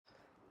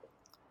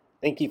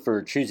Thank you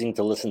for choosing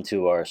to listen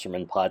to our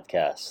sermon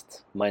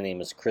podcast. My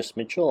name is Criss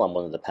Mitchell. I'm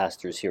one of the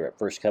pastors here at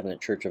First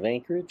Covenant Church of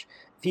Anchorage.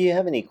 If you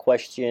have any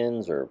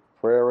questions or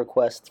prayer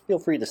requests, feel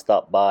free to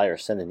stop by or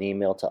send an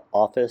email to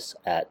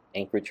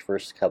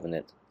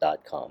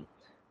office@anchoragefirstcovenant.com.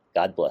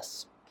 God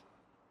bless.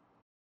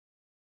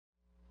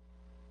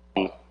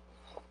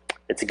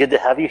 It's good to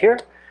have you here.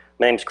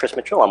 My name is Criss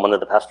Mitchell. I'm one of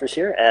the pastors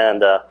here,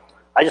 and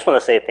I just want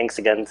to say thanks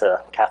again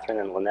to Catherine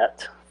and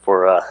Lynette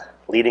for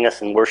leading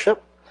us in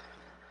worship.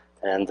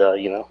 And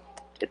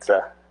it's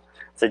a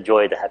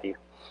joy to have you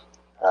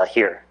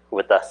here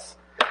with us,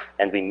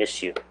 and we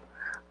miss you.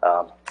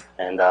 I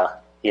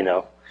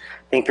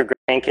think your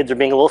grandkids are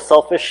being a little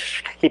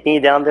selfish, keeping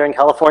you down there in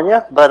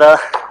California, but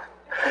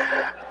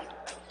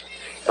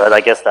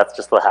I guess that's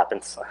just what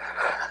happens.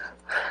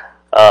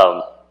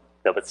 No,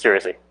 but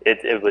seriously,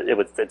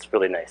 it's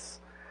really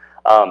nice.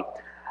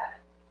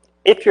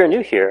 If you're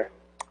new here,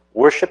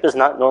 worship is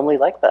not normally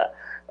like that.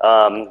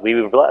 We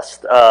were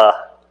blessed.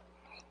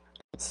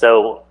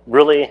 So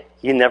really,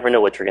 you never know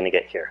what you're going to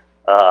get here.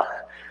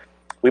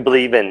 We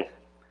believe in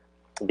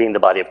being the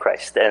body of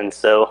Christ, and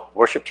so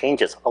worship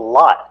changes a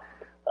lot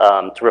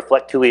to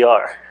reflect who we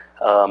are.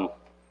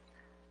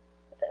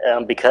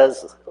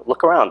 Because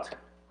look around,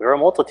 we're a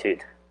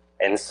multitude,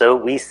 and so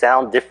we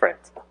sound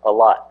different a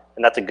lot,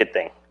 and that's a good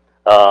thing.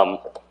 I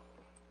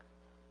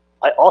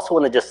also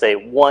want to just say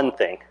one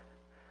thing.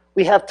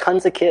 We have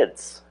tons of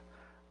kids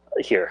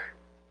here,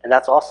 and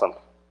that's awesome.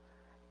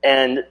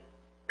 And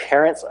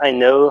parents, I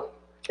know,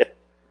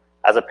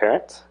 as a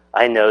parent,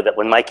 I know that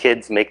when my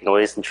kids make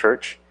noise in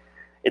church,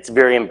 it's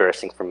very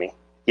embarrassing for me,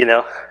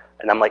 and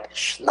I'm like,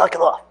 shh, knock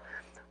it off.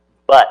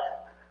 But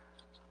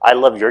I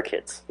love your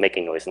kids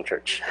making noise in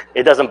church.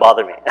 It doesn't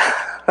bother me.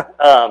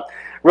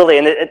 Really,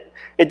 and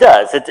it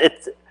does.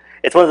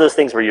 It's one of those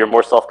things where you're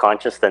more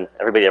self-conscious than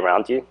everybody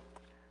around you.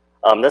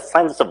 That's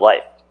signs of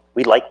life.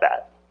 We like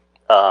that.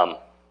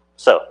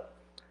 So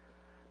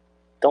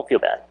don't feel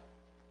bad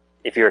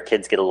if your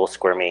kids get a little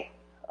squirmy.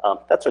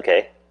 That's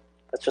okay.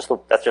 That's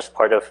just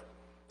part of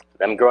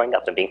them growing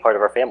up and being part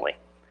of our family.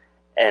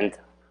 And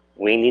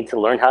we need to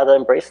learn how to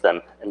embrace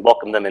them and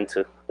welcome them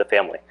into the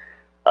family.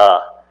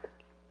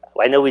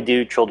 I know we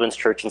do children's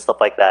church and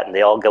stuff like that, and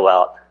they all go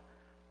out.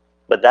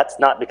 But that's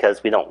not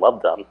because we don't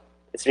love them.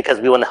 It's because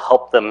we want to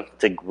help them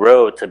to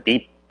grow, to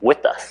be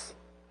with us.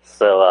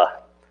 So,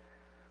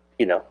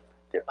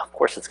 of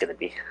course it's going to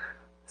be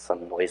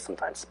some noise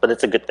sometimes, but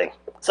it's a good thing.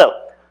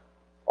 So,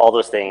 all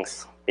those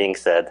things being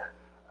said,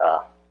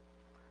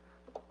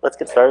 let's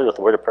get started with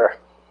a word of prayer.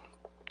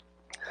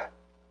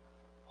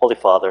 Holy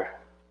Father,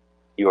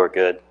 you are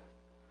good.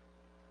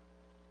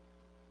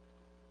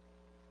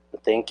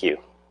 Thank you.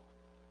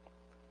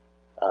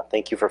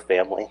 Thank you for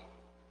family.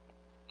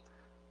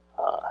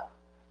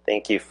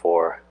 Thank you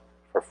for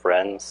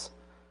friends.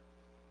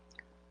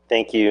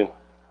 Thank you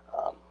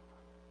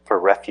for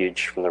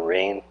refuge from the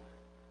rain.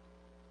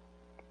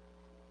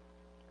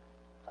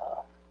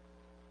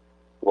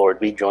 Lord,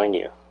 we join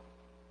you.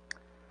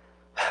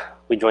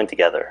 We join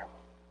together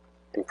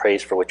in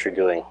praise for what you're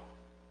doing,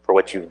 for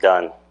what you've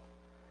done,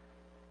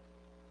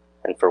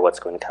 and for what's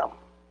going to come.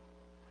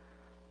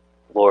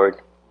 Lord,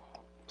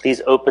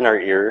 please open our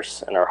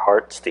ears and our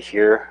hearts to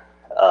hear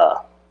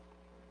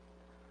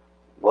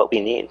what we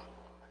need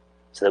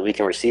so that we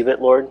can receive it,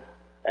 Lord.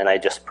 And I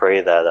just pray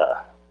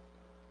that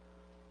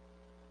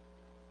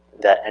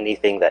that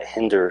anything that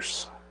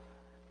hinders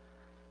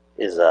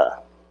is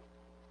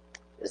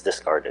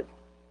discarded,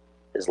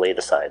 is laid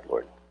aside,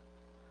 Lord.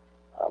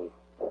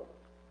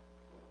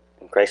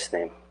 In Christ's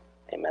name,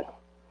 amen.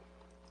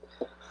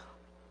 All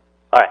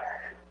right.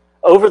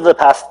 Over the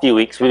past few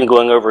weeks, we've been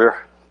going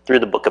through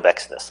the book of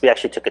Exodus. We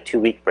actually took a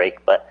 2-week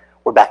break, but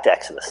we're back to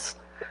Exodus.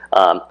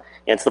 And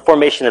it's the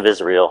formation of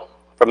Israel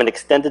from an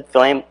extended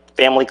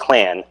family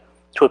clan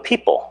to a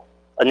people,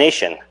 a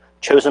nation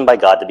chosen by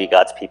God to be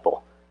God's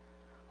people,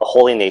 a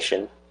holy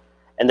nation,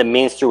 and the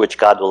means through which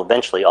God will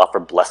eventually offer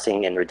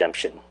blessing and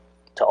redemption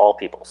to all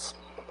peoples.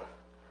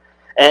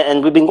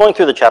 And we've been going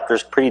through the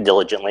chapters pretty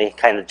diligently,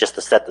 kind of just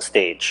to set the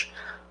stage.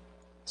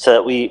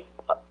 So we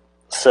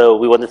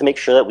wanted to make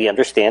sure that we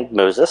understand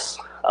Moses,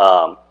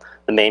 the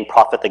main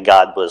prophet that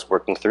God was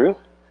working through,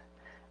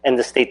 and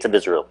the states of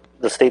Israel,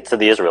 the states of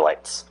the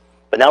Israelites.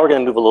 But now we're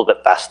going to move a little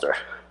bit faster.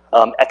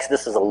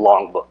 Exodus is a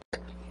long book.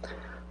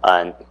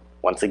 And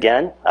once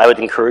again, I would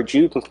encourage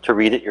you to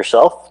read it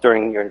yourself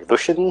during your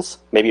devotions,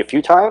 maybe a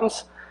few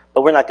times,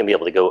 but we're not going to be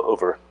able to go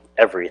over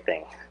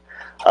everything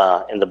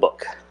in the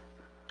book.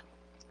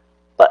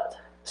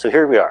 So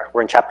here we are.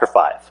 We're in chapter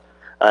 5.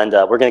 And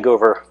we're going to go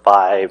over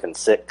 5 and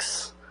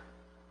 6.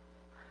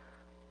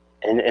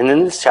 And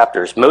in these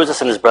chapters, Moses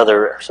and his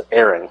brother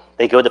Aaron,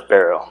 they go to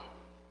Pharaoh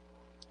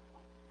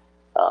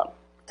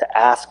to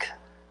ask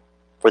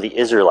for the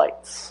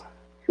Israelites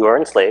who are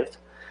enslaved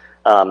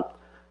to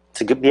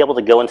be able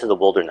to go into the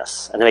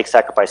wilderness and to make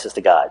sacrifices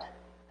to God.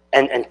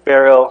 And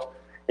Pharaoh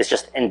is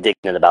just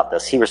indignant about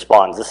this. He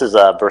responds. This is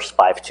verse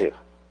 5-2.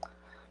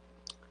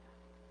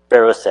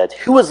 Pharaoh said,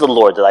 "Who is the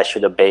Lord that I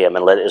should obey him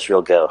and let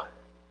Israel go?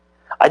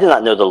 I do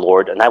not know the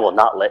Lord, and I will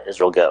not let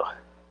Israel go.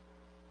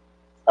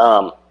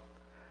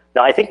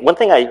 Now, I think one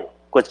thing I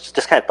was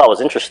just kind of thought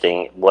was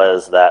interesting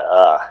was that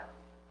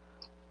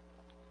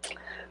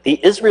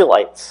the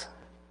Israelites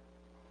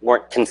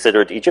weren't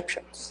considered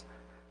Egyptians.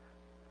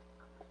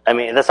 I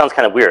mean, that sounds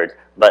kind of weird,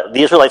 but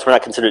the Israelites were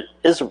not considered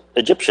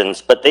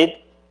Egyptians, but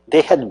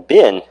they had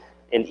been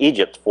in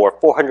Egypt for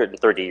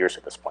 430 years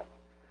at this point.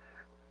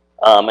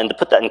 And to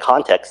put that in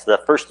context, the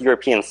first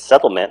European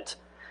settlement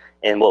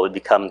in what would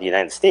become the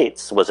United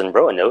States was in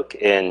Roanoke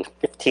in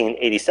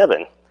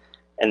 1587,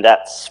 and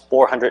that's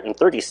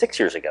 436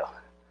 years ago.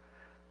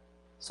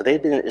 So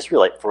they'd been an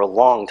Israelite for a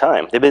long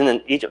time. They've been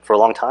in Egypt for a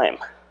long time.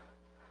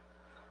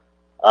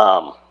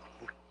 I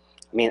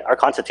mean, our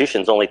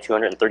Constitution's only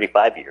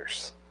 235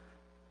 years.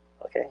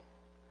 Okay?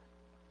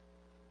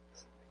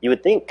 You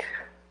would think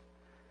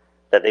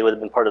that they would have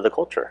been part of the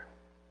culture.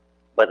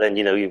 But then,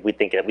 we'd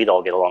think that we'd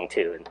all get along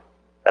too, and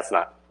that's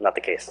not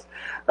the case.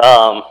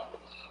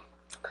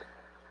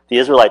 The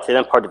Israelites, they've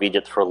been part of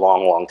Egypt for a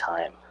long, long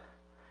time.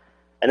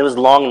 And it was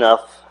long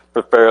enough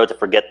for Pharaoh to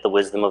forget the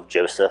wisdom of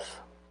Joseph,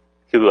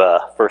 who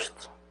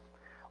first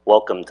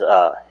welcomed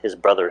his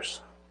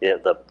brothers,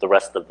 the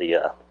rest of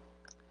the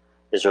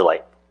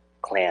Israelite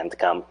clan to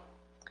come.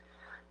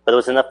 But it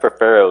was enough for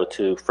Pharaoh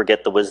to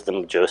forget the wisdom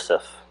of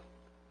Joseph,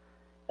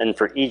 and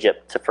for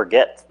Egypt to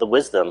forget the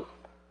wisdom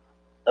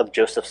of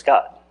Joseph's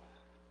God.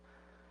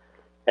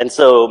 And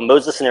so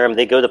Moses and Aaron,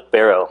 they go to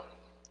Pharaoh,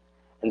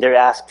 and they're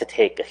asked to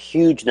take a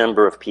huge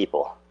number of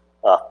people,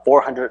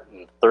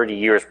 430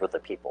 years worth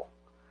of people,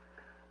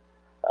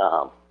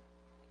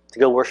 to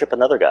go worship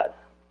another god.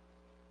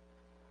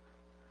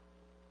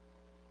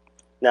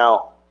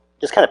 Now,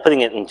 just kind of putting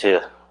it into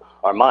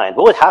our mind,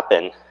 what would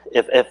happen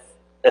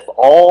if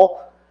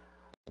all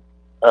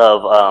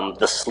of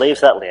the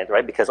slaves of that land,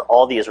 right, because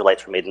all the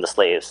Israelites were made into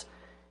slaves,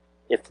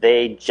 if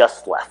they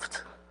just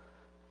left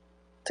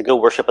to go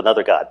worship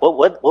another god?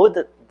 What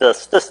would the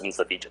citizens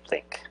of Egypt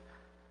think?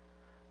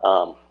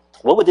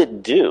 What would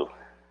it do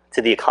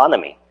to the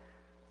economy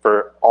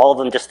for all of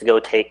them just to go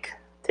take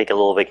a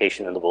little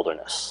vacation in the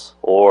wilderness?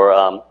 Or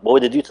what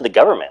would it do to the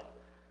government?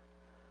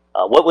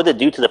 What would it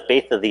do to the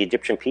faith of the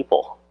Egyptian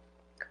people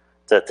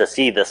to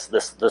see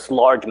this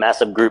large,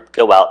 massive group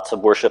go out to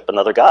worship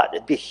another god?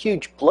 It'd be a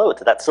huge blow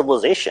to that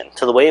civilization,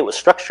 to the way it was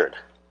structured.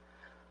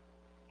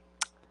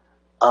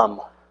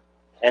 And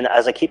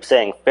as I keep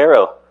saying,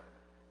 Pharaoh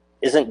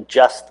isn't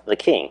just the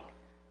king.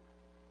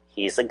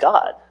 He's a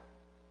god.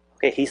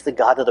 Okay, he's the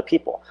god of the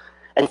people.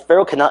 And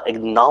Pharaoh cannot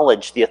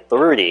acknowledge the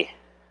authority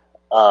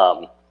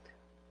of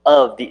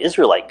the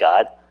Israelite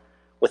God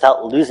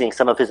without losing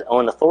some of his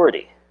own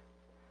authority.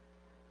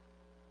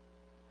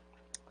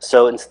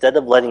 So instead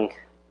of letting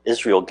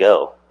Israel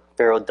go,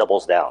 Pharaoh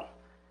doubles down.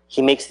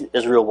 He makes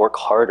Israel work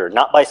harder,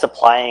 not by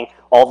supplying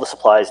all the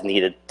supplies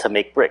needed to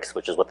make bricks,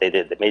 which is what they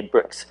did. They made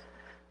bricks.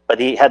 But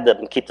he had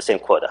them keep the same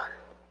quota.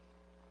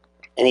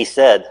 And he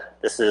said,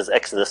 this is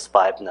Exodus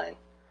 5:9,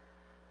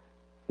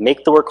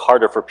 make the work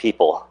harder for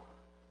people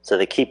so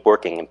they keep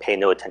working and pay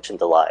no attention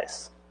to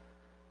lies.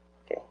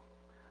 Okay.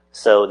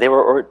 So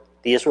the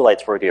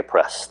Israelites were already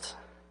oppressed.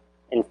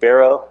 And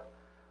Pharaoh,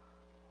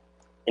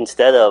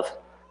 instead of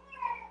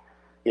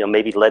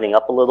maybe letting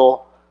up a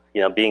little,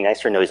 being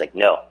nicer, no, he's like,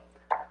 no,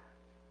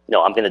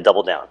 I'm going to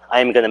double down.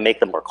 I am going to make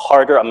them work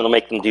harder. I'm going to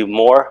make them do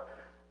more,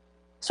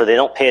 so they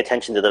don't pay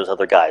attention to those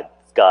other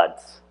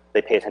gods.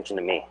 They pay attention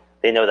to me.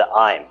 They know that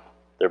I'm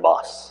their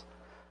boss.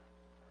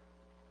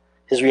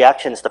 His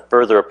reaction is to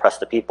further oppress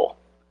the people.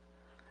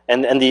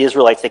 And the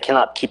Israelites, they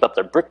cannot keep up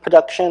their brick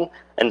production,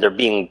 and they're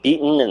being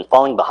beaten and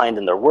falling behind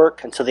in their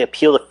work, and so they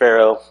appeal to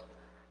Pharaoh,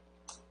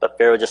 but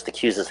Pharaoh just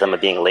accuses them of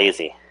being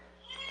lazy.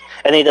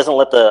 And he doesn't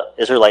let the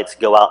Israelites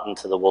go out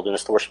into the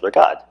wilderness to worship their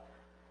God.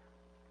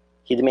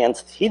 He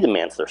demands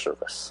their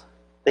service.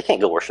 They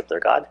can't go worship their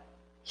God.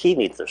 He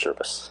needs their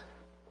service.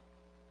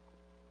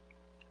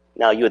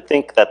 Now, you would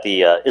think that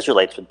the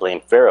Israelites would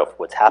blame Pharaoh for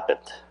what's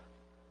happened,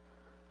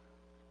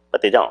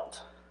 but they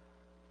don't.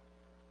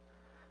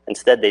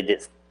 Instead,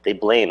 they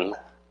blame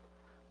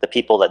the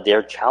people that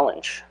dared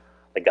challenge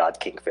the God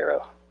King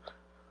Pharaoh,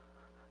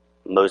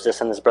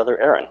 Moses and his brother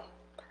Aaron.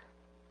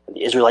 And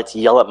the Israelites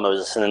yell at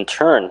Moses, and in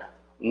turn,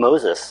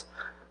 Moses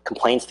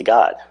complains to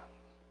God.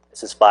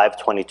 This is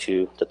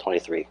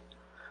 5:22-23.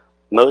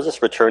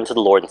 Moses returned to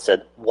the Lord and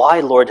said, "Why,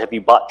 Lord, have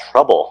you brought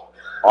trouble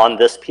on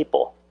this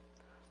people?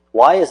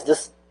 Why is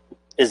this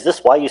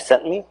why you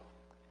sent me?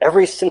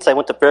 Ever since I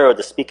went to Pharaoh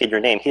to speak in your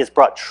name, he has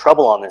brought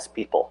trouble on this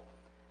people.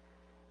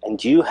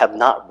 And you have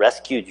not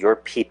rescued your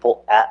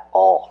people at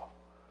all."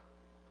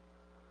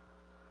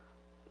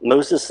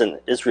 Moses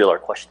and Israel are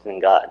questioning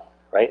God,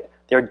 right?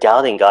 They're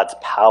doubting God's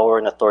power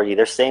and authority.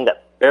 They're saying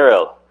that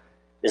Pharaoh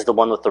is the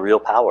one with the real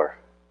power.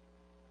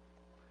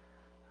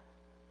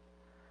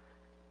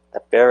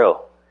 That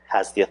Pharaoh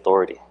has the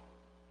authority.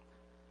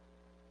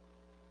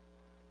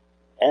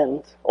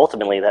 And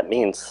ultimately that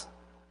means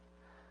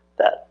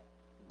that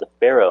the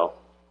Pharaoh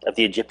of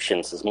the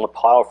Egyptians is more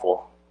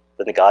powerful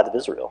than the God of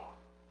Israel.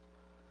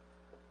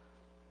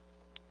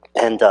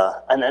 And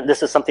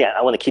this is something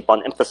I want to keep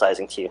on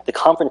emphasizing to you. The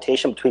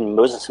confrontation between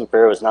Moses and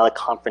Pharaoh is not a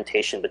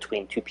confrontation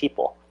between two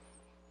people.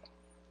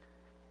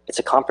 It's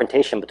a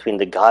confrontation between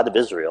the God of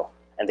Israel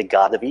and the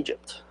God of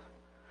Egypt.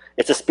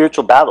 It's a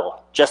spiritual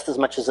battle just as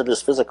much as it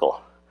is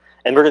physical.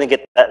 And we're going to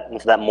get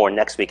into that more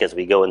next week as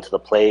we go into the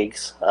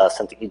plagues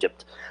sent to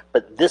Egypt.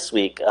 But this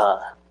week,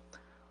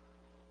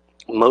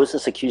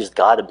 Moses accused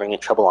God of bringing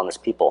trouble on his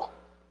people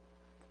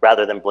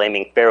rather than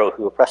blaming Pharaoh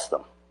who oppressed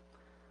them.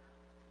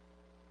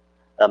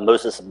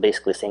 Moses is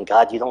basically saying,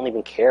 God, you don't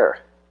even care.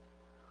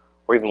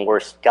 Or even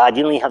worse, God,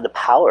 you don't even have the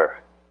power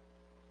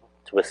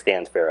to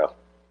withstand Pharaoh.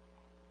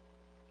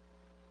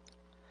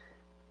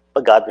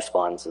 But God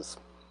responds is,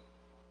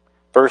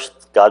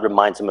 first, God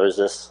reminds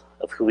Moses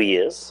of who he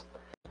is.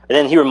 And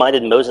then he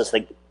reminded Moses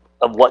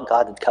of what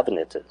God had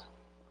covenanted.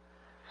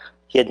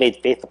 He had made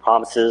faithful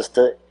promises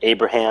to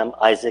Abraham,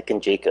 Isaac,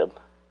 and Jacob.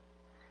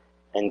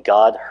 And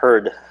God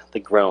heard the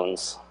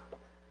groans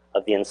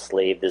of the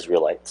enslaved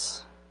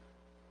Israelites.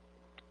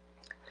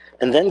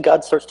 And then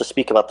God starts to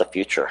speak about the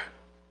future,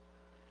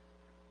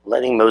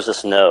 letting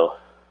Moses know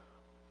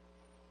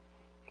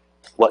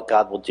what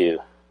God will do.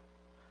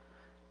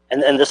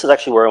 And this is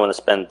actually where I want to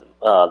spend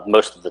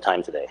most of the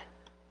time today.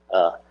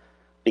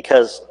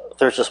 Because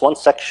there's just one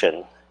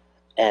section,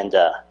 and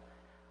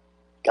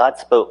God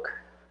spoke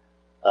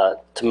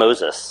to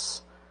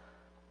Moses,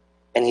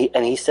 and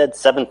he said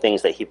 7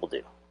 things that he will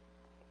do.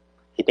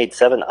 He made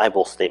 7 I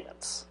will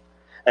statements.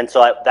 And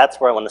so that's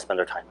where I want to spend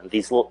our time, in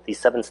these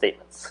 7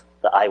 statements,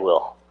 the I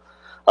will.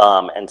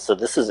 And so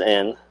this is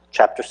in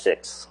chapter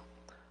 6,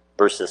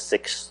 verses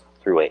 6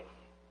 through 8.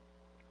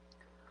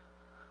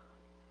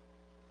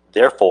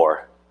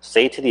 Therefore,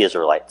 say to the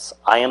Israelites,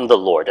 I am the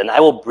Lord, and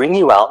I will bring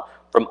you out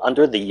from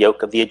under the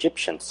yoke of the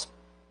Egyptians.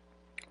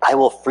 I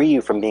will free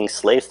you from being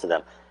slaves to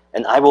them,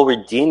 and I will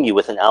redeem you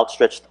with an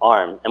outstretched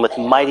arm and with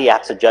mighty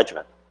acts of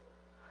judgment.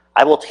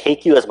 I will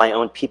take you as my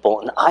own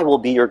people, and I will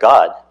be your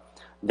God.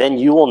 Then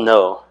you will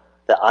know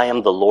that I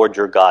am the Lord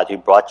your God who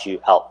brought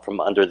you out from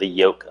under the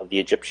yoke of the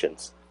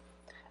Egyptians.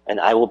 And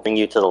I will bring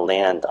you to the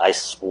land I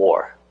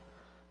swore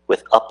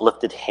with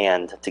uplifted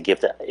hand to give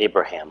to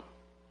Abraham,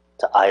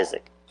 to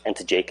Isaac, and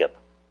to Jacob.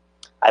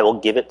 I will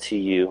give it to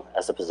you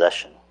as a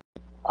possession.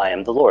 I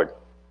am the Lord.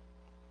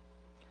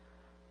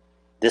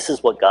 This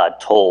is what God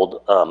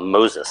told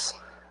Moses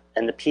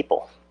and the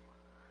people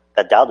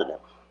that doubted him.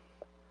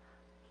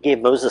 He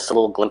gave Moses a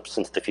little glimpse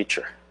into the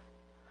future.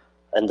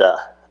 And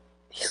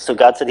so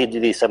God said he'd do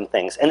these 7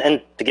 things.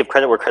 And to give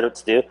credit where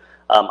credit's due,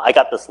 I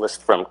got this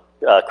list from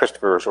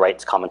Christopher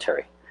Wright's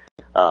commentary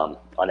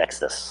on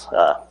Exodus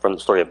from the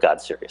Story of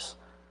God series.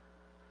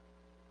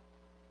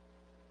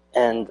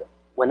 And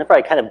whenever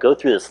I kind of go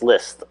through this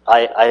list,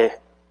 I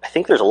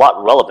think there's a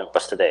lot relevant for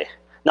us today.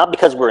 Not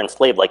because we're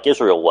enslaved like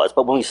Israel was,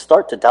 but when we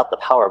start to doubt the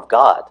power of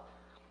God,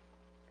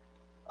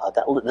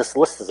 this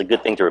list is a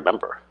good thing to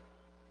remember.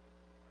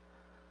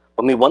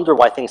 When we wonder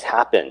why things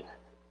happen,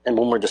 and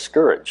when we're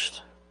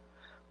discouraged,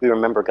 we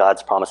remember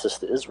God's promises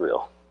to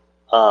Israel.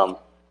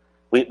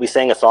 We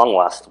sang a song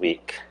last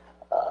week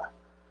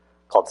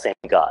called "Same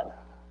God,"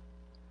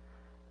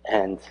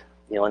 and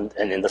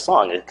in the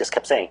song it just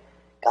kept saying,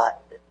 "God,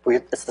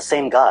 it's the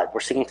same God. We're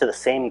singing to the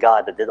same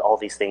God that did all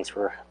these things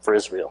for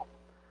Israel,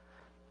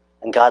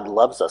 and God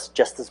loves us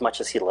just as much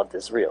as He loved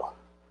Israel.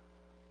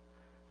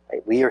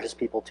 Right? We are His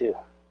people too."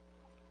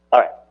 All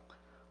right.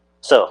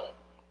 So,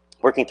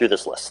 working through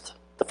this list,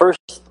 the first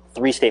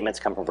 3 statements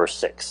come from verse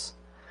 6.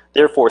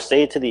 Therefore,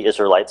 say to the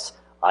Israelites,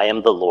 I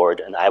am the Lord,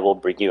 and I will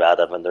bring you out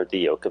of under the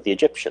yoke of the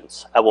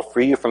Egyptians. I will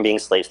free you from being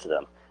slaves to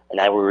them,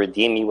 and I will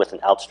redeem you with an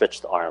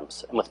outstretched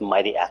arms and with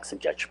mighty acts of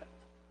judgment.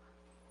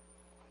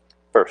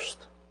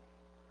 First,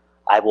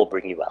 I will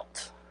bring you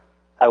out.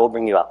 I will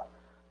bring you out.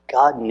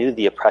 God knew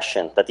the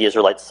oppression that the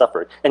Israelites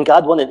suffered, and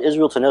God wanted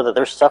Israel to know that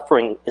their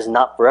suffering is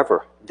not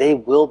forever. They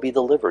will be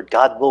delivered.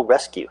 God will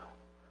rescue.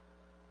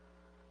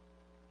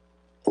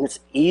 And it's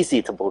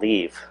easy to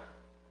believe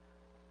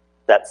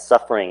that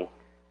suffering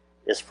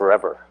is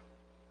forever.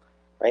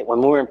 Right?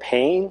 When we're in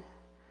pain,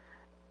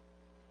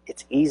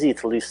 it's easy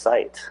to lose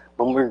sight.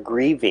 When we're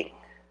grieving,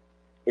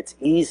 it's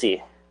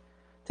easy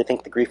to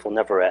think the grief will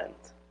never end.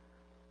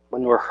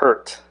 When we're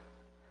hurt,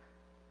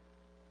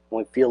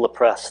 when we feel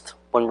oppressed,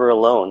 when we're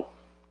alone,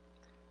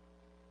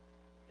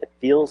 it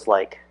feels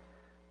like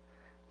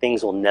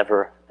things will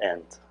never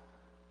end.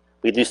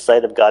 We lose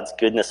sight of God's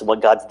goodness and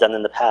what God's done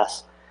in the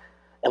past.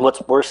 And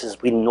what's worse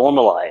is we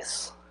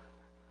normalize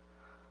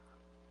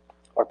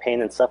our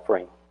pain and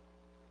suffering.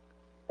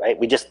 Right?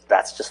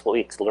 That's just what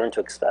we learn to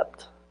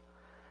accept.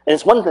 And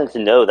it's one thing to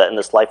know that in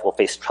this life we'll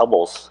face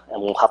troubles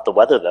and we'll have to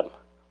weather them.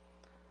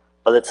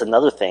 But it's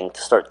another thing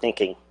to start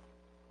thinking,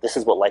 this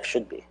is what life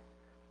should be.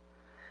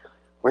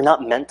 We're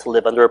not meant to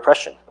live under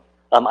oppression.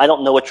 I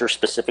don't know what your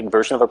specific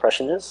version of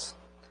oppression is.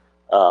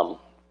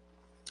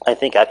 I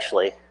think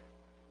actually,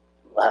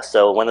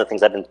 so one of the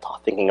things I've been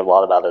thinking a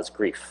lot about is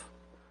grief.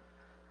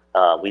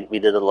 We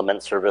did a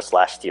lament service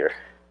last year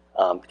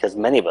because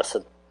many of us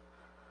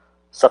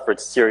suffered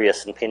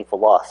serious and painful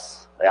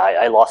loss.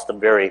 I lost a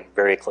very,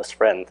 very close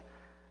friend.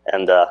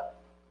 And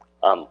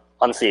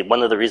honestly,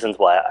 one of the reasons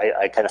why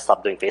I kind of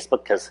stopped doing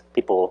Facebook, because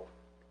people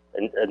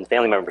and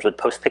family members would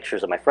post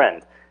pictures of my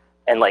friend.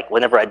 And like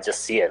whenever I'd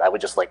just see it, I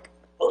would just like,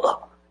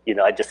 ugh,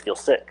 I'd just feel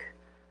sick.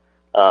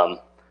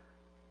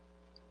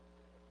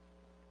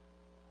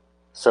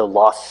 So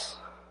loss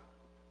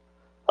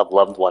of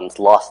loved ones,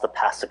 loss of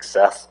past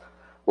success,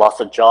 loss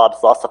of jobs,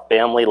 loss of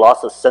family,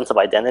 loss of sense of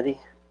identity.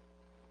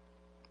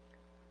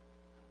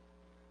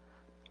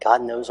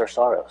 God knows our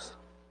sorrows.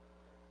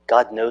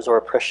 God knows our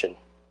oppression.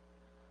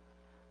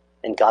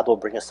 And God will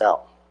bring us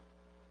out.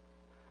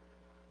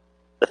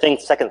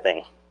 Second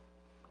thing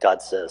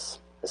God says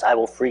is, I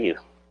will free you.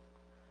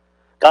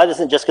 God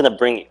isn't just going to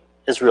bring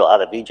Israel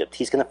out of Egypt.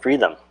 He's going to free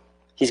them.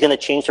 He's going to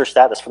change their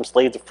status from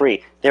slave to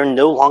free. They're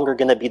no longer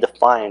going to be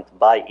defined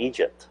by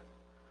Egypt.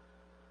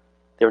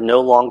 They're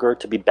no longer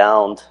to be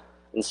bound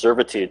in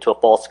servitude to a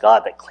false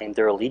god that claimed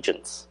their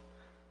allegiance.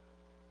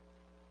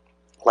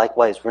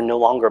 Likewise, we're no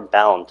longer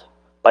bound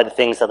by the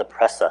things that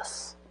oppress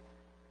us,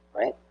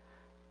 right?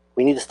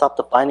 We need to stop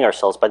defining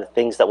ourselves by the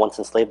things that once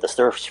enslaved us.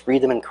 There is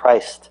freedom in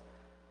Christ.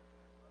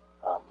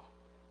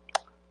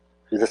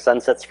 Who the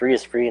Son sets free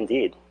is free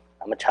indeed.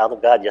 I'm a child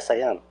of God. Yes, I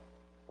am,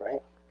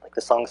 right? Like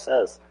the song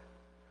says.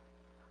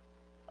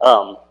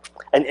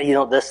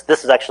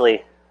 This is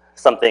actually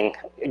something,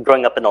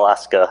 growing up in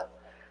Alaska,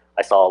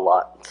 I saw a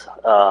lot.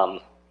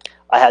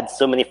 I had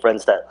so many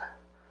friends that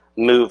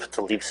moved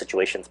to leave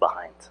situations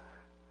behind,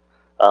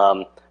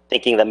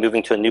 thinking that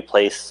moving to a new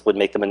place would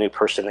make them a new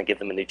person and give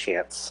them a new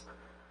chance.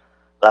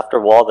 But after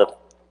a while,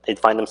 they'd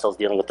find themselves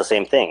dealing with the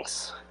same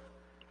things.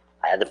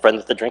 I had a friend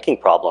with a drinking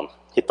problem.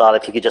 He thought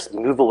if he could just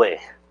move away,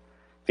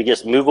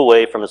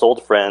 from his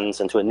old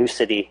friends into a new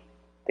city,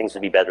 things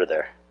would be better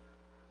there.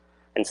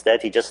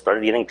 Instead, he just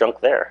started getting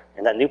drunk there,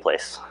 in that new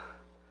place.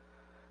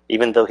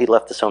 Even though he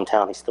left his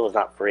hometown, he still is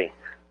not free.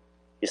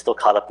 He's still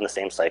caught up in the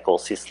same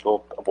cycles. He's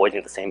still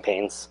avoiding the same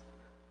pains.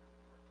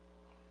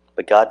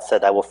 But God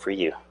said, I will free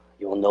you.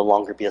 You will no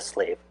longer be a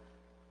slave.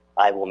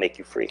 I will make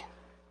you free.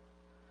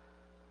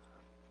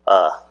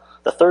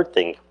 The third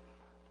thing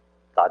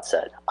God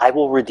said, I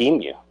will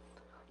redeem you.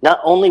 Not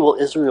only will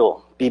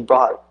Israel be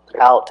brought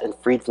out and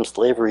freed from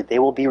slavery, they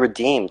will be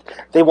redeemed.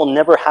 They will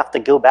never have to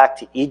go back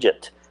to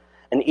Egypt.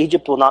 And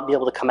Egypt will not be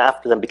able to come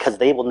after them because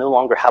they will no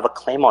longer have a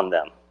claim on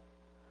them.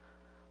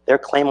 Their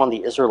claim on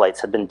the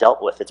Israelites had been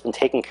dealt with. It's been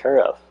taken care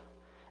of.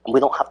 And we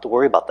don't have to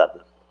worry about that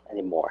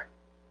anymore.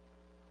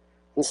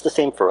 And it's the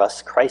same for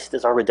us. Christ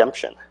is our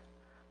redemption.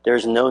 There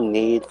is no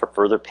need for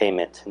further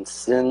payment. And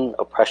sin,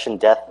 oppression,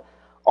 death,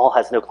 all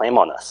has no claim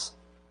on us.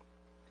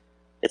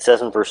 It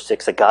says in verse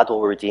 6 that God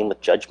will redeem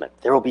with judgment.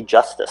 There will be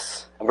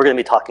justice. And we're going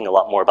to be talking a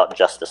lot more about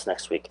justice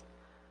next week.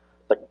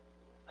 But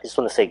I just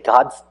want to say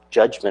God's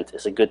judgment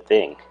is a good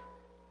thing.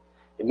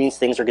 It means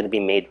things are going to be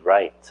made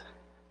right.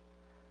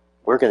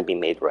 We're going to be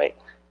made right.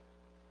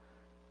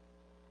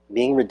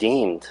 Being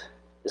redeemed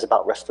is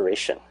about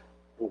restoration.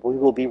 And we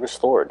will be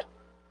restored.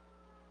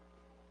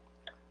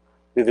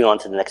 Moving on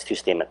to the next two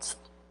statements.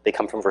 They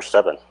come from verse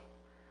 7.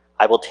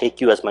 I will take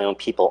you as my own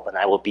people, and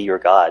I will be your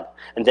God.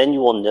 And then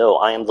you will know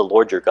I am the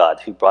Lord your God,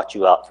 who brought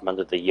you out from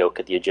under the yoke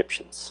of the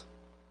Egyptians.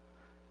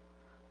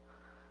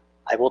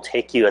 I will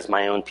take you as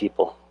my own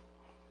people.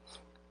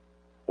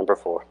 Number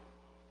 4.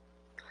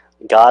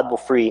 God will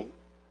free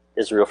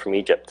Israel from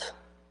Egypt.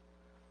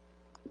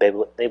 They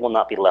will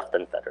not be left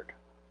unfettered.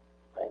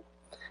 Right?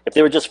 If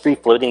they were just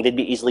free-floating, they'd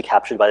be easily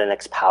captured by the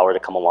next power to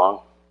come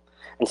along.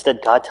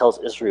 Instead, God tells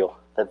Israel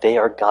that they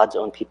are God's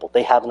own people.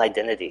 They have an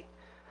identity.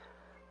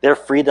 Their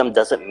freedom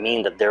doesn't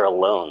mean that they're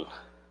alone.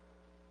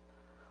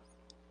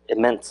 It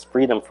meant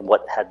freedom from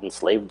what had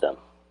enslaved them,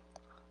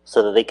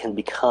 so that they can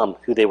become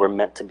who they were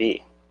meant to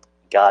be,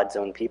 God's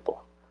own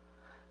people.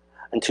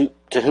 And to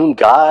whom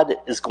God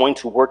is going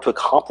to work to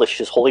accomplish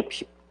his holy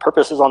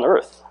purposes on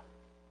earth.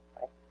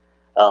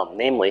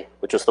 Namely,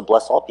 which was to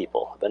bless all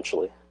people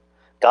eventually.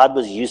 God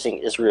was using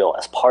Israel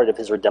as part of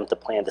his redemptive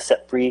plan to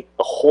set free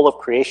the whole of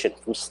creation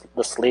from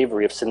the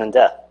slavery of sin and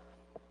death.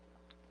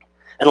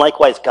 And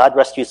likewise, God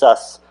rescues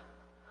us,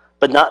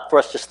 but not for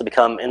us just to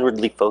become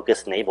inwardly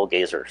focused navel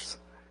gazers.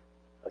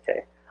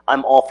 Okay,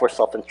 I'm all for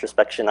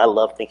self-introspection. I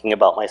love thinking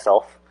about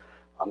myself.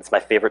 It's my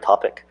favorite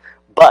topic.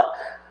 But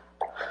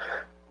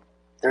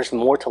there's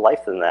more to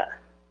life than that.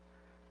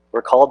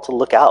 We're called to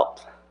look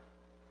out.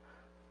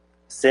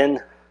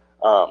 Sin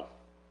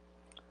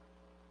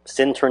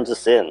turns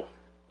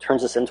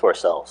us into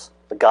ourselves.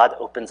 But God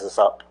opens us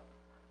up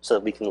so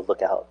that we can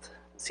look out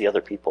and see other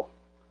people.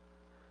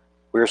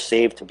 We're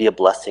saved to be a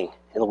blessing.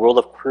 In the world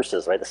of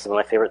curses, right? This is one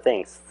of my favorite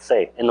things to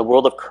say. In the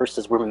world of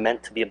curses, we're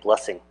meant to be a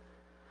blessing,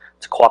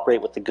 to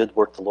cooperate with the good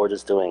work the Lord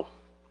is doing.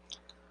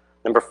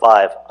 Number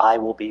 5, I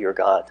will be your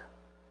God.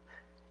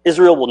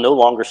 Israel will no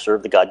longer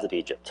serve the gods of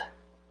Egypt.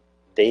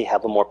 They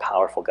have a more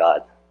powerful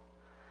God.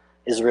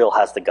 Israel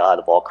has the God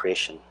of all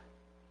creation.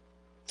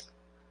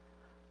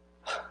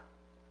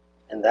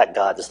 And that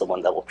God is the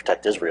one that will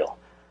protect Israel.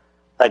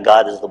 That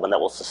God is the one that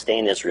will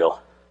sustain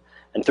Israel.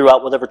 And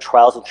throughout whatever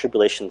trials and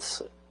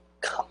tribulations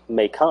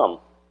may come,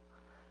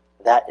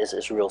 that is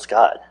Israel's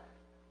God.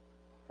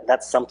 And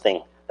that's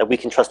something that we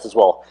can trust as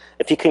well.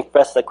 If you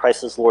confess that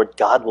Christ is Lord,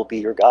 God will be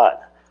your God.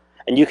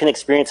 And you can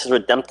experience his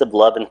redemptive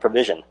love and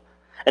provision.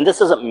 And this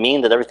doesn't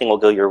mean that everything will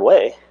go your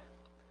way.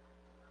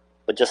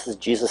 But just as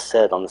Jesus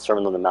said on the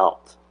Sermon on the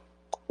Mount,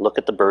 look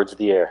at the birds of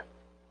the air.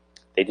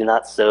 They do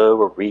not sow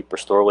or reap or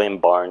store away in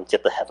barns,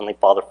 yet the Heavenly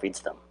Father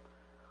feeds them.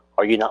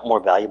 Are you not more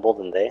valuable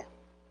than they?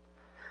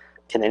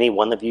 Can any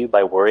one of you,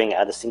 by worrying,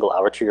 add a single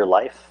hour to your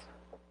life?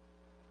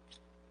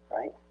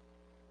 Right?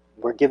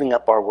 We're giving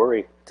up our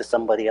worry to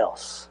somebody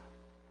else.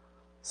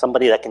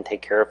 Somebody that can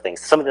take care of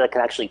things. Somebody that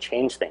can actually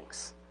change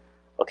things.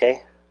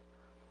 Okay?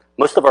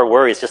 Most of our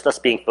worry is just us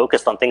being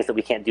focused on things that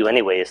we can't do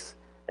anyways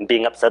and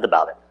being upset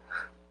about it.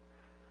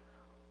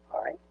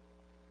 All right?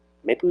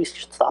 Maybe we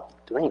should stop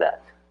doing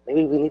that.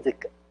 Maybe we need to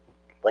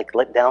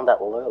let down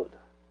that load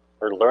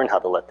or learn how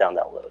to let down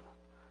that load.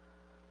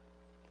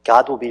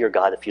 God will be your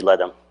God if you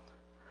let him.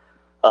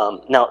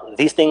 Now,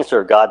 these things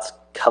are God's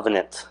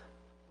covenant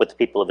with the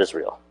people of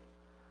Israel.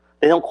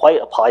 They don't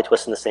quite apply to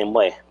us in the same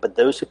way, but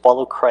those who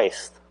follow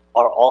Christ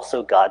are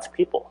also God's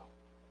people.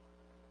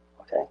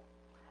 Okay?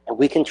 And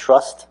we can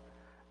trust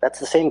that's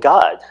the same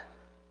God.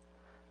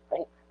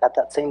 Right?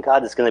 That same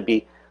God is going to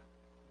be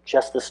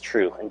just as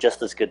true and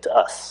just as good to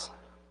us.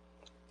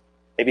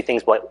 Maybe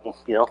things,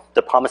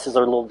 the promises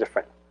are a little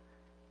different,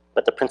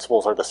 but the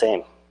principles are the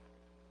same.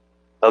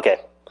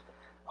 Okay,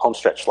 home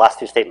stretch, last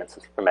two statements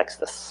from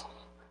Exodus.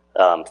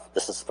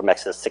 This is from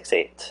Exodus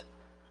 6:8.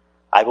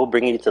 I will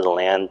bring you to the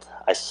land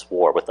I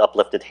swore with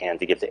uplifted hand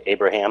to give to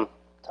Abraham,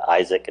 to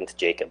Isaac, and to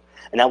Jacob,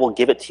 and I will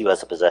give it to you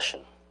as a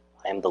possession.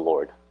 I am the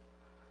Lord.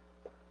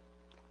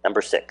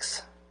 Number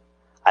 6,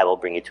 I will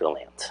bring you to a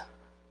land.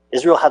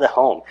 Israel had a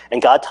home, and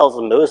God tells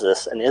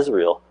Moses and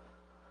Israel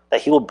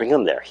that he will bring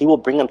them there. He will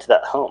bring them to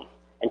that home.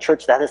 And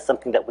church, that is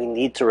something that we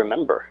need to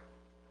remember,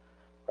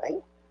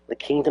 right? The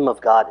kingdom of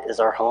God is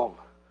our home.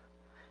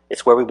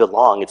 It's where we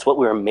belong. It's what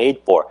we were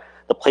made for.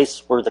 The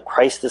place where the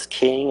Christ is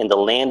king and the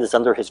land is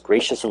under his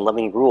gracious and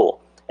loving rule,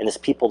 and his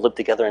people live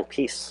together in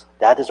peace.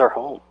 That is our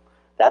home.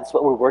 That's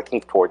what we're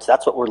working towards.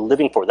 That's what we're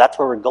living for. That's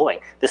where we're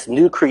going. This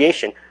new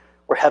creation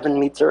where heaven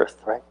meets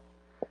earth, right?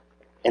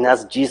 And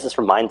as Jesus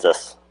reminds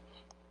us,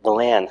 the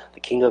land,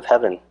 the kingdom of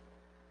heaven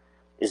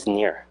is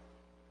near.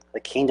 The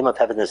kingdom of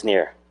heaven is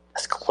near,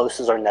 as close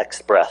as our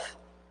next breath.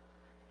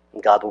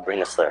 And God will bring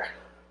us there.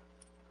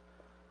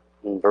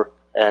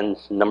 And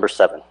number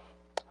 7,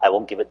 I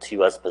will give it to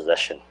you as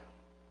possession.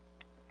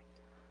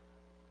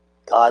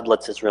 God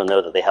lets Israel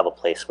know that they have a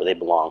place where they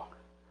belong.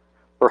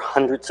 For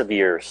hundreds of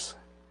years,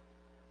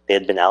 they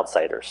had been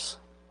outsiders,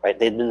 right?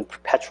 They had been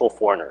perpetual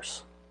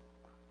foreigners.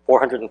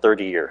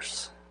 430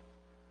 years.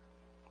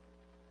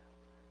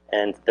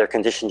 And their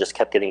condition just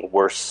kept getting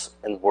worse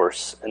and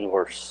worse and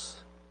worse.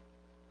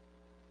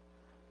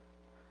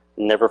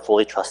 Never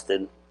fully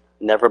trusted,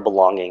 never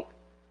belonging.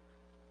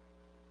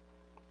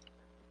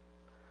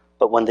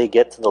 But when they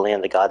get to the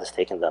land that God has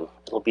taken them,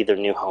 it'll be their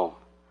new home,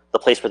 the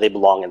place where they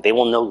belong, and they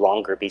will no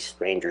longer be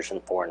strangers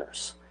and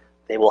foreigners.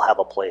 They will have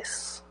a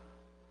place.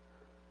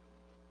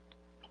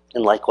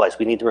 And likewise,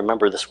 we need to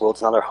remember this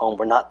world's not our home.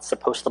 We're not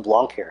supposed to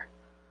belong here.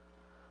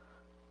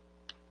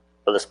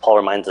 But as Paul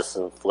reminds us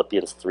in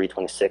Philippians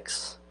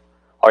 3:26,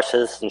 our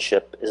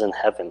citizenship is in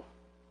heaven,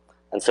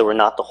 and so we're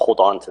not to hold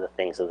on to the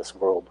things of this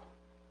world.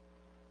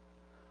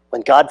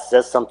 When God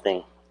says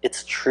something,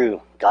 it's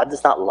true. God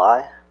does not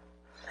lie.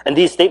 And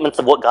these statements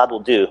of what God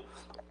will do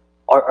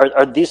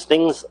are these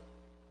things.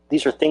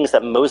 These are things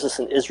that Moses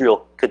and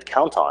Israel could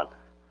count on.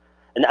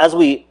 And as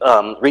we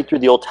read through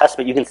the Old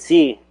Testament, you can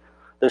see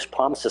those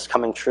promises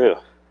coming true,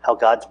 how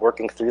God's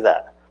working through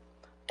that.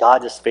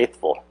 God is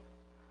faithful,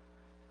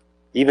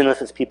 even if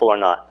his people are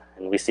not.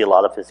 And we see a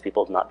lot of his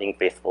people not being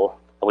faithful.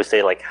 And we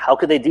say, how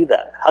could they do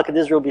that? How could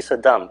Israel be so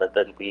dumb? But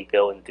then we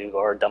go and do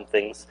our dumb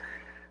things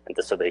and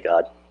disobey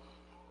God.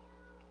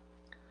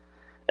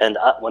 And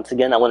once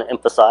again, I want to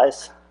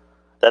emphasize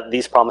that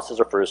these promises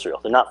are for Israel.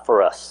 They're not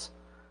for us,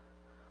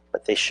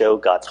 but they show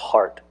God's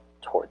heart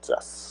towards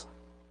us.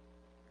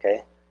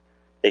 Okay?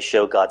 They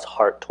show God's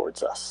heart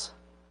towards us.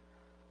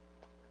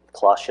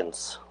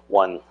 Colossians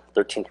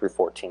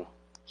 1:13-14.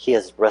 He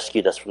has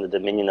rescued us from the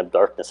dominion of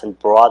darkness and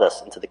brought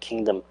us into the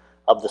kingdom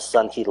of the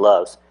Son he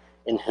loves,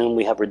 in whom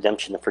we have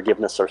redemption and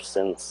forgiveness of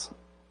sins.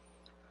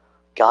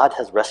 God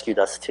has rescued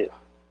us too.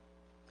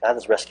 God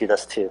has rescued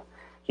us too.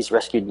 He's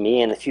rescued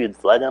me, and if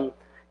you'd let him,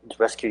 he'd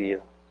rescue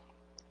you.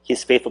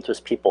 He's faithful to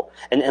his people.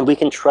 And we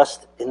can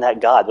trust in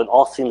that God. When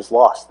all seems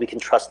lost, we can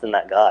trust in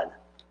that God.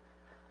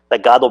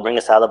 That God will bring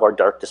us out of our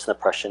darkness and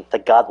oppression.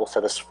 That God will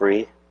set us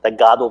free. That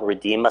God will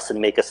redeem us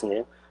and make us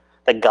new.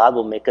 That God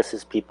will make us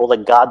his people.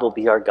 That God will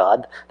be our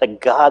God.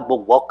 That God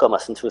will welcome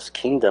us into his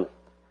kingdom.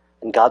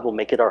 And God will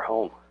make it our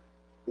home.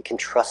 We can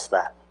trust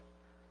that.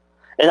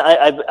 And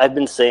I've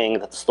been saying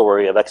that the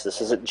story of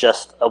Exodus isn't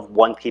just of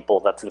one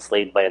people that's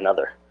enslaved by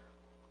another.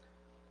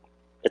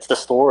 It's the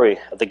story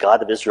of the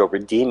God of Israel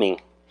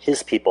redeeming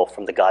his people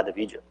from the God of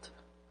Egypt.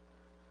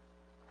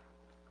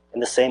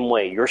 In the same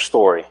way, your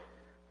story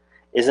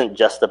isn't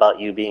just about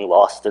you being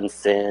lost in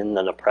sin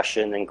and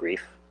oppression and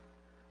grief.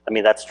 I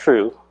mean, that's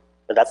true,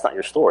 but that's not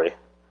your story.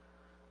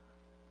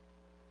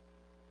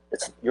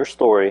 Your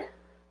story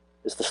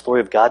is the story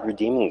of God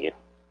redeeming you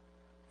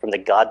from the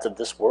gods of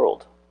this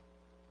world.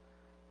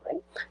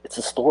 Right? It's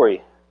a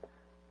story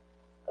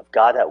of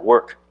God at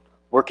work,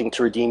 working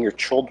to redeem your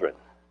children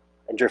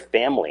and your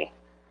family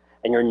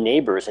and your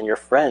neighbors and your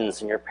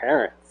friends and your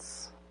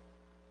parents.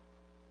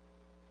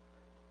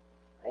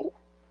 Right?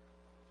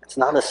 It's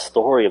not a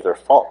story of their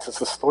faults. It's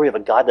the story of a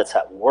God that's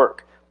at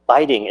work,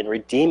 fighting and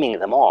redeeming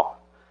them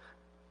all.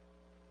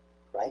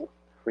 Right?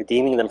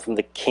 Redeeming them from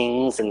the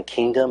kings and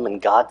kingdom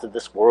and gods of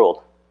this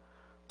world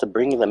to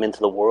bring them into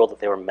the world that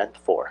they were meant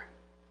for.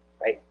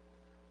 Right?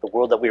 The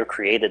world that we were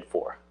created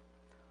for.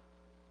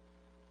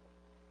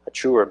 A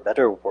truer,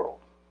 better world.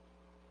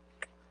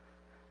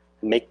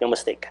 And make no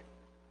mistake,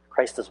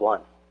 Christ is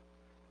one.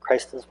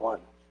 Christ is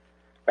one.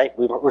 Right?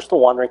 We're still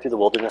wandering through the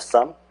wilderness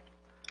some,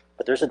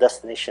 but there's a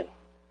destination.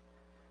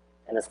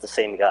 And it's the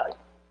same God.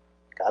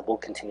 God will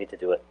continue to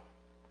do it.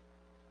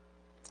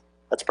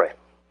 Let's pray.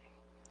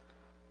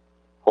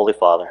 Holy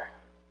Father,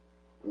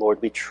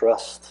 Lord, we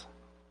trust.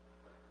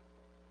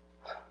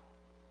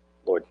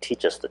 Lord,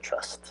 teach us to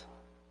trust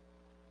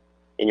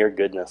in your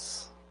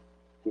goodness,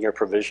 in your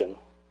provision,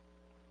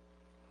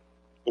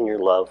 in your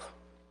love.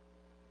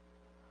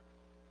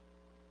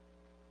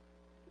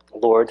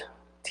 Lord,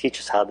 teach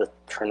us how to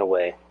turn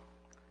away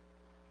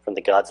from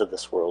the gods of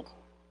this world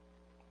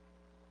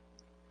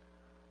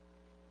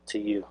to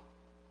you.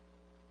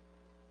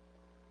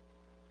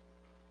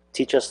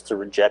 Teach us to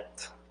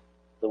reject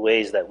the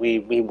ways that we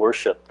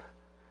worship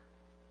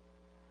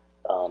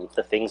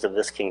the things of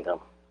this kingdom,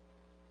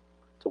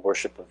 to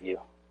worship of you.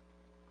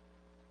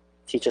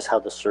 Teach us how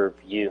to serve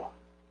you,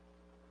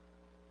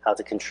 how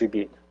to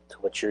contribute to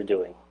what you're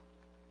doing,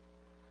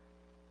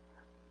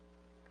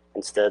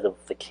 instead of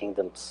the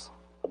kingdoms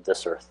of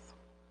this earth.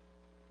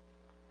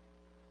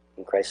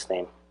 In Christ's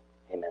name.